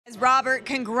Robert,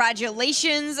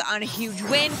 congratulations on a huge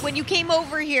win. When you came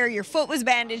over here, your foot was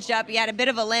bandaged up. You had a bit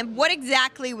of a limp. What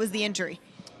exactly was the injury?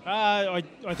 I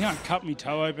think I cut my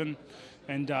toe open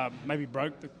and maybe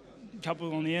broke the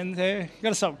couple on the end there. Got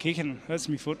to stop kicking. It hurts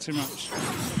my foot too much.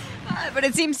 But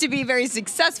it seems to be very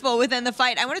successful within the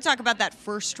fight. I want to talk about that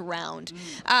first round.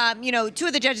 Two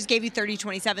of the judges gave you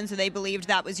 30-27, so they believed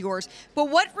that was yours. But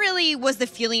what really was the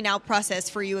feeling out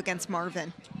process for you against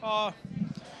Marvin?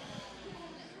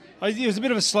 It was a bit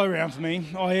of a slow round for me.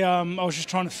 I was just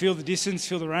trying to feel the distance,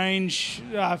 feel the range,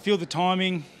 feel the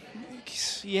timing.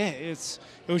 Yeah, it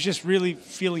was just really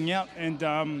feeling out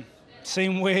and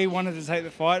seeing where he wanted to take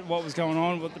the fight, what was going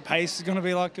on, what the pace was going to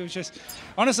be like. It was just,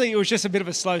 honestly, it was just a bit of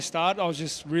a slow start. I was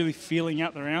just really feeling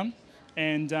out the round,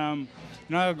 and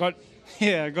I got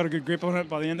a good grip on it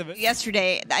by the end of it.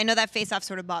 Yesterday, I know that face-off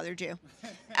sort of bothered you.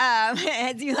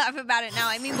 As you laugh about it now,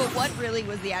 but what really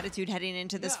was the attitude heading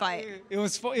into this fight? It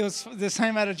was the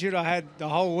same attitude I had the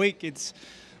whole week.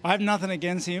 I have nothing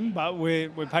against him, but we're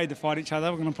paid to fight each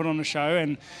other. We're going to put on a show,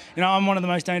 and I'm one of the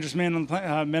most dangerous men on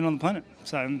the planet.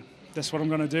 So that's what I'm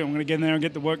going to do. I'm going to get in there and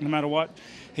get the work no matter what.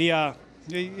 He got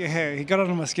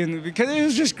under my skin because it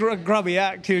was just a grubby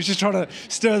act. He was just trying to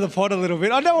stir the pot a little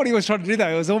bit. I know what he was trying to do, though.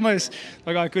 It was almost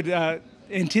like I could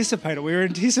anticipate it. We were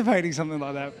anticipating something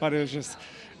like that, but it was just,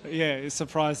 it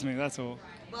surprised me, that's all.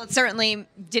 Well, it certainly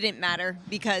didn't matter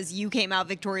because you came out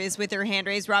victorious with your hand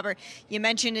raised. Robert, you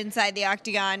mentioned inside the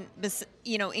octagon,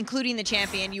 including the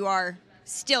champion, you are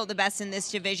still the best in this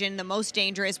division, the most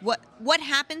dangerous. What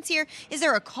happens here? Is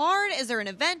there a card? Is there an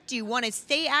event? Do you want to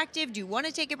stay active? Do you want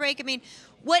to take a break?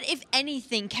 What, if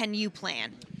anything, can you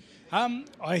plan?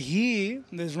 I hear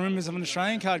there's rumours of an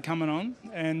Australian card coming on,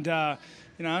 and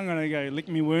I'm going to go lick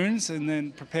me wounds and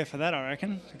then prepare for that, I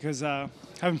reckon, because I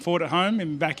haven't fought at home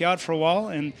in my backyard for a while,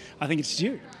 and I think it's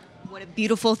due. What a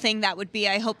beautiful thing that would be.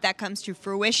 I hope that comes to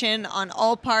fruition on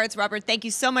all parts. Robert, thank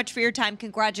you so much for your time.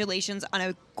 Congratulations on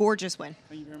a gorgeous win.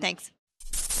 Thank you very much. Thanks.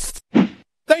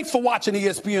 Thanks for watching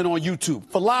ESPN on YouTube.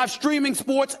 For live streaming,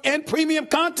 sports, and premium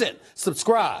content,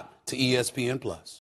 subscribe to ESPN+.